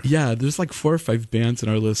December. Yeah, there's like 4 or 5 bands in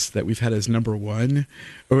our list that we've had as number one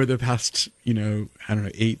over the past,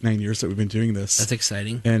 8-9 years that we've been doing this. That's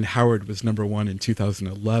exciting. And Howard was number one in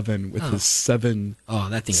 2011 with his 7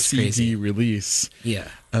 that thing's CD crazy. Release Yeah.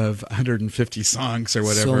 of 150 songs or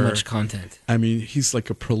whatever. So much content. I mean, he's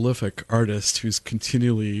like a prolific artist who's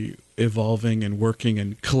continually evolving and working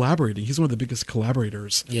and collaborating. He's one of the biggest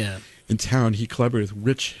collaborators in town. He collaborated with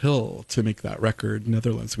Rich Hill to make that record,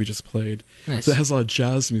 Netherlands, we just played. Nice. So it has a lot of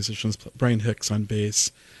jazz musicians. Brian Hicks on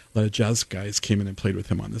bass. A lot of jazz guys came in and played with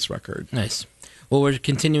him on this record. Nice. Well, we're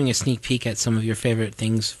continuing a sneak peek at some of your favorite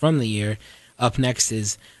things from the year. Up next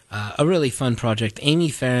is a really fun project, Amy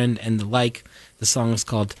Farrand and the Like. The song is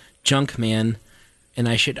called Junk Man. And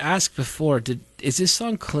I should ask before, is this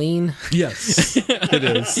song clean? Yes, it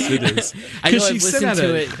is. It is. I know I've listened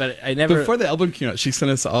to it, but I never... Before the album came out, she sent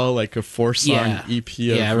us all like a 4-song EP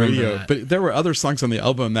of radio. But there were other songs on the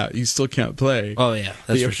album that you still can't play. Oh, yeah,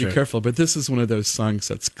 that's you for have to sure. be careful. But this is one of those songs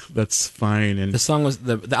that's fine. And the song was...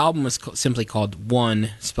 The album was simply called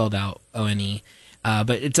One, spelled out O-N-E. But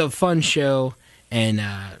it's a fun show, and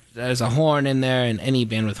there's a horn in there, and any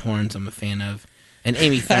band with horns I'm a fan of. And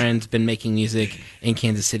Amy Farrand's been making music in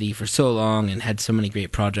Kansas City for so long and had so many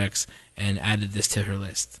great projects and added this to her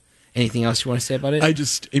list. Anything else you want to say about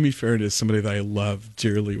it? Amy Farrand is somebody that I love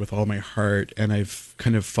dearly with all my heart, and I've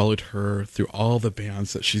kind of followed her through all the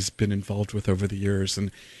bands that she's been involved with over the years.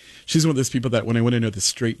 And she's one of those people that when I want to know the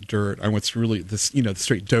straight dirt on what's really the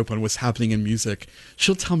straight dope on what's happening in music,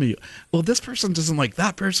 she'll tell me, well, this person doesn't like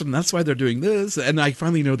that person, that's why they're doing this. And I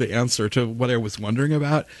finally know the answer to what I was wondering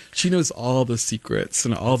about. She knows all the secrets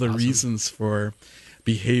and all the reasons for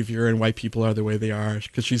behavior and why people are the way they are,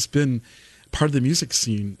 because she's been part of the music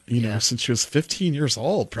scene, since she was 15 years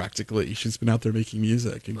old, practically. She's been out there making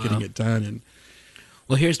music and getting it done. And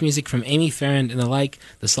well, here's music from Amy Farrand and the Like.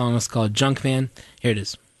 The song is called Junk Man. Here it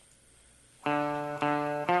is.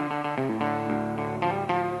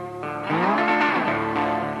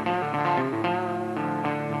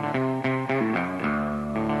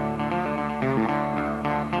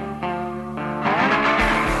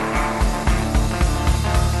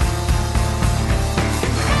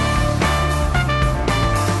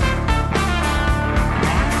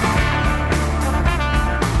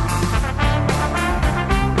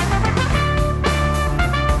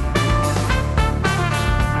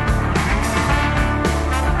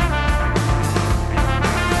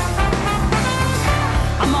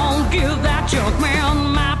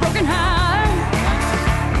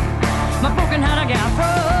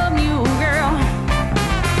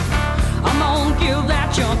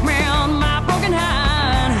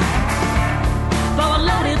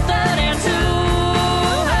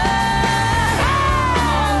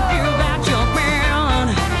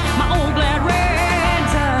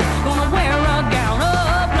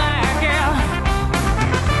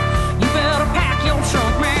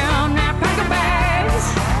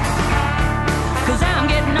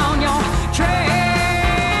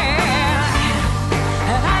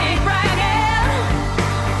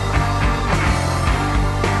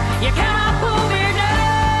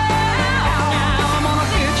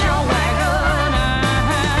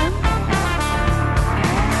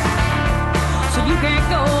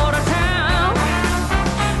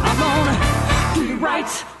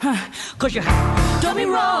 'cause you done me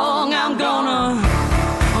wrong. I'm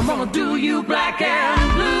gonna do you black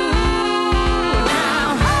and blue.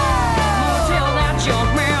 Now, I'm gonna tell that young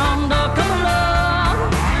man to come along,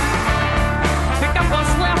 pick up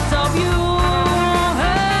what's left of you.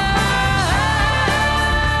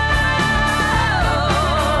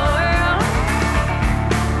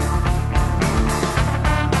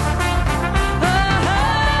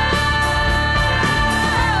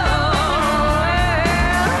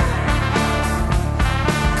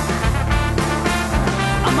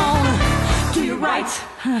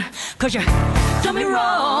 Cause you done me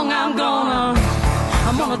wrong, I'm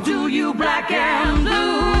gonna do you black and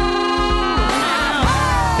blue. Now,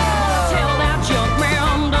 tell that young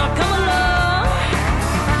man to come along,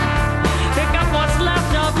 pick up what's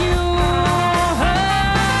left of you.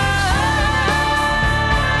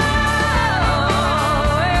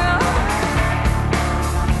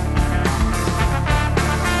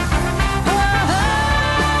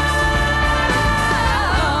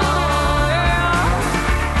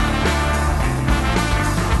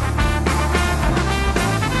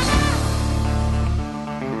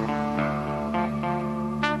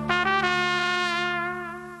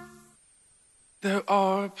 There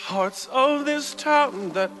are parts of this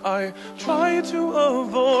town that I try to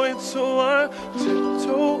avoid, so I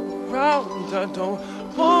tiptoe around. I don't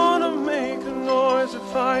wanna make a noise.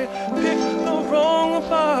 If I pick the wrong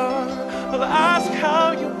bar, I'll ask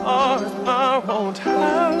how you are. I won't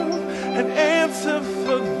have an answer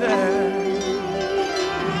for that.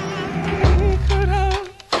 We could have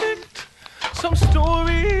picked some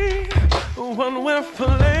story, one where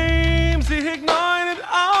flames ignited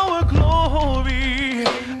our glory.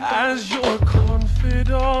 As your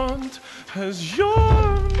confidant, as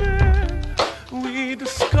your man, we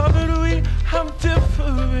discovered we have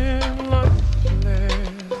different life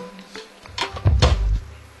plans.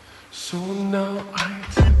 So now I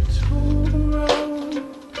tiptoe around.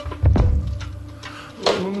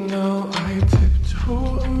 Oh, now I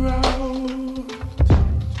tiptoe around.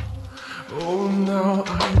 Oh, now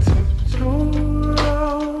I tiptoe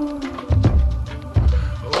around.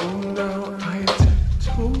 Oh, now I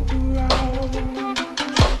tiptoe around.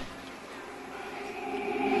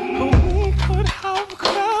 Oh, we could have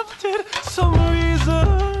crafted some reason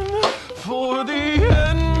for the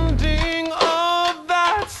ending of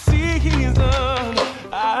that season.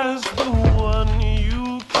 As the one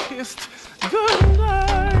you kissed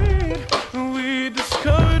goodnight, we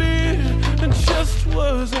discovered it just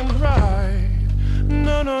wasn't right.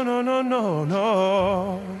 No, no, no, no, no,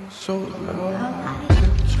 no. So now I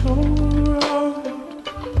tiptoe around.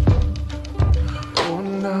 Oh,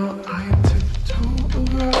 now I tiptoe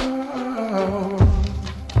around.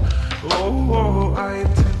 Oh, I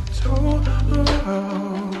tiptoe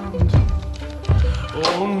around.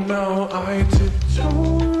 Oh, now I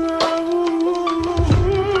tiptoe around.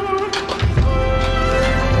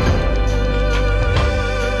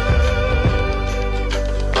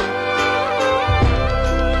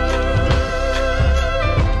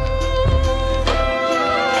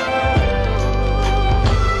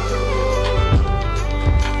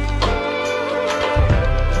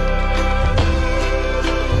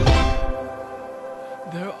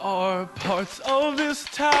 There are parts of this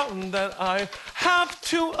town that I have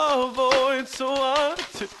to avoid, so I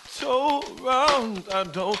tiptoe around. I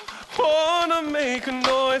don't wanna make a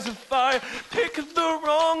noise. If I pick the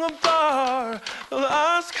wrong bar, I'll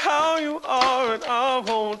ask how you are, and I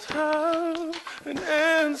won't have an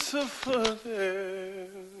answer for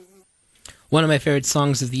them. One of my favorite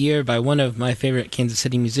songs of the year by one of my favorite Kansas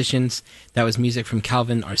City musicians. That was music from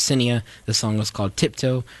Calvin Arsenia. The song was called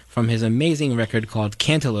Tiptoe from his amazing record called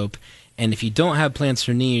Cantaloupe. And if you don't have plans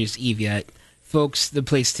for New Year's Eve yet, folks, the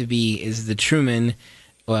place to be is the Truman.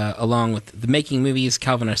 Along with the Making Movies,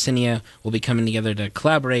 Calvin Arsenia will be coming together to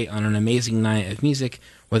collaborate on an amazing night of music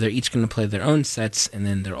where they're each going to play their own sets, and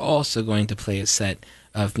then they're also going to play a set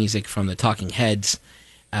of music from the Talking Heads.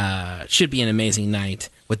 Should be an amazing night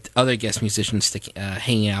with other guest musicians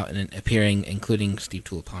hanging out and appearing, including Steve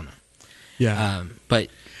Tulipana. Yeah. But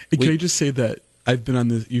can I just say that I've been on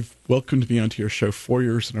this, you've welcomed me onto your show 4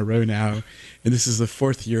 years in a row now, and this is the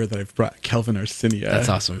fourth year that I've brought Calvin Arsenia That's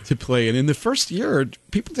awesome. to play. And in the first year,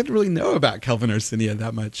 people didn't really know about Calvin Arsenia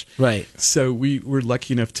that much. Right. So we were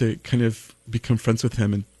lucky enough to kind of become friends with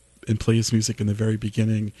him and play his music in the very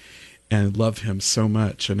beginning and love him so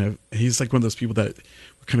much. And he's like one of those people that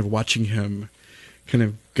we're kind of watching him kind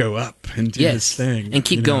of go up and do his thing. And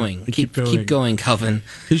keep going. And keep going, Calvin.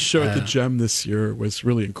 His show at the Gem this year was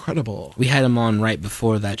really incredible. We had him on right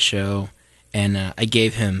before that show, and I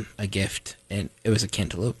gave him a gift, and it was a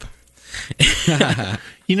cantaloupe.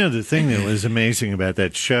 You know, the thing that was amazing about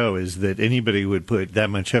that show is that anybody would put that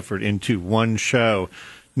much effort into one show,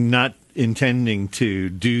 not intending to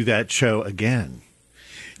do that show again.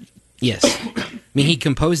 Yes. I mean, he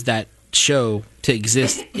composed that show to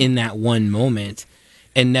exist in that one moment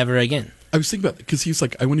and never again. I was thinking about it because he's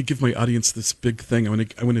like, I want to give my audience this big thing. I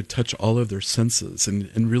want to touch all of their senses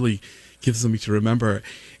and really give something to remember.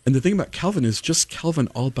 And the thing about Calvin is just Calvin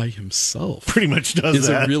all by himself. Pretty much does is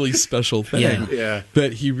that. a really special thing. Yeah.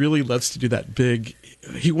 But he really loves to do that big.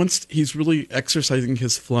 He's really exercising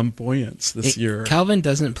his flamboyance this year. Calvin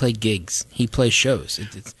doesn't play gigs; he plays shows.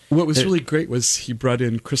 What was really great was he brought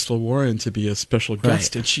in Crystal Warren to be a special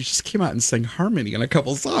guest, and she just came out and sang harmony on a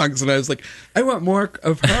couple songs, and I was like, I want more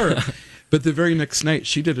of her. But the very next night,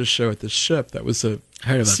 she did a show at the Ship that was a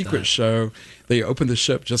secret show. They opened the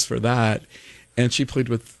Ship just for that, and she played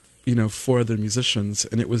with 4 other musicians,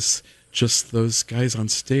 and it was just those guys on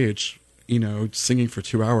stage, singing for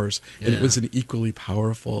 2 hours, and it was an equally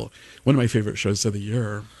powerful, one of my favorite shows of the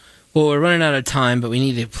year. Well, we're running out of time, but we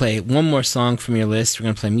need to play one more song from your list. We're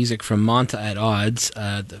going to play music from Monta at Odds,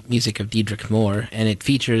 the music of Diedrich Moore, and it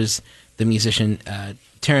features the musician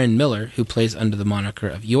Taryn Miller, who plays under the moniker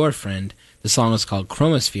of Your Friend. The song is called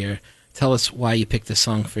Chromosphere. Tell us why you picked this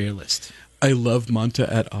song for your list. I love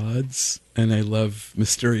Monta at Odds, and I love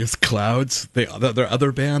Mysterious Clouds. Their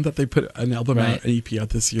other band that they put an album out, an EP out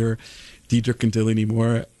this year, Diedrich and Delaney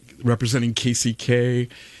Moore, representing KCK,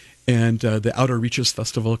 and the Outer Reaches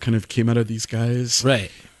Festival kind of came out of these guys.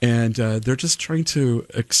 Right. And they're just trying to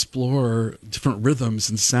explore different rhythms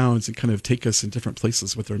and sounds and kind of take us in different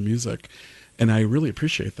places with their music. And I really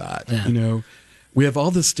appreciate that. Yeah. We have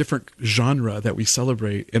all this different genre that we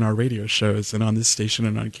celebrate in our radio shows and on this station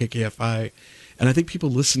and on KKFI. And I think people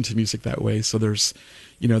listen to music that way. So there's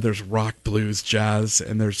rock, blues, jazz,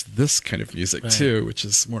 and there's this kind of music too, which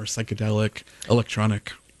is more psychedelic,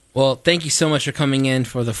 electronic. Well, thank you so much for coming in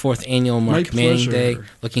for the 4th annual Mark Manning Day.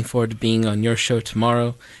 Looking forward to being on your show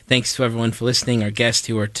tomorrow. Thanks to everyone for listening, our guests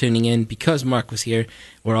who are tuning in. Because Mark was here,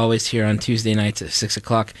 we're always here on Tuesday nights at 6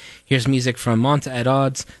 o'clock. Here's music from Monta at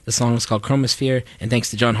Odds. The song is called Chromosphere. And thanks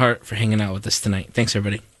to John Hart for hanging out with us tonight. Thanks,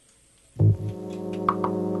 everybody.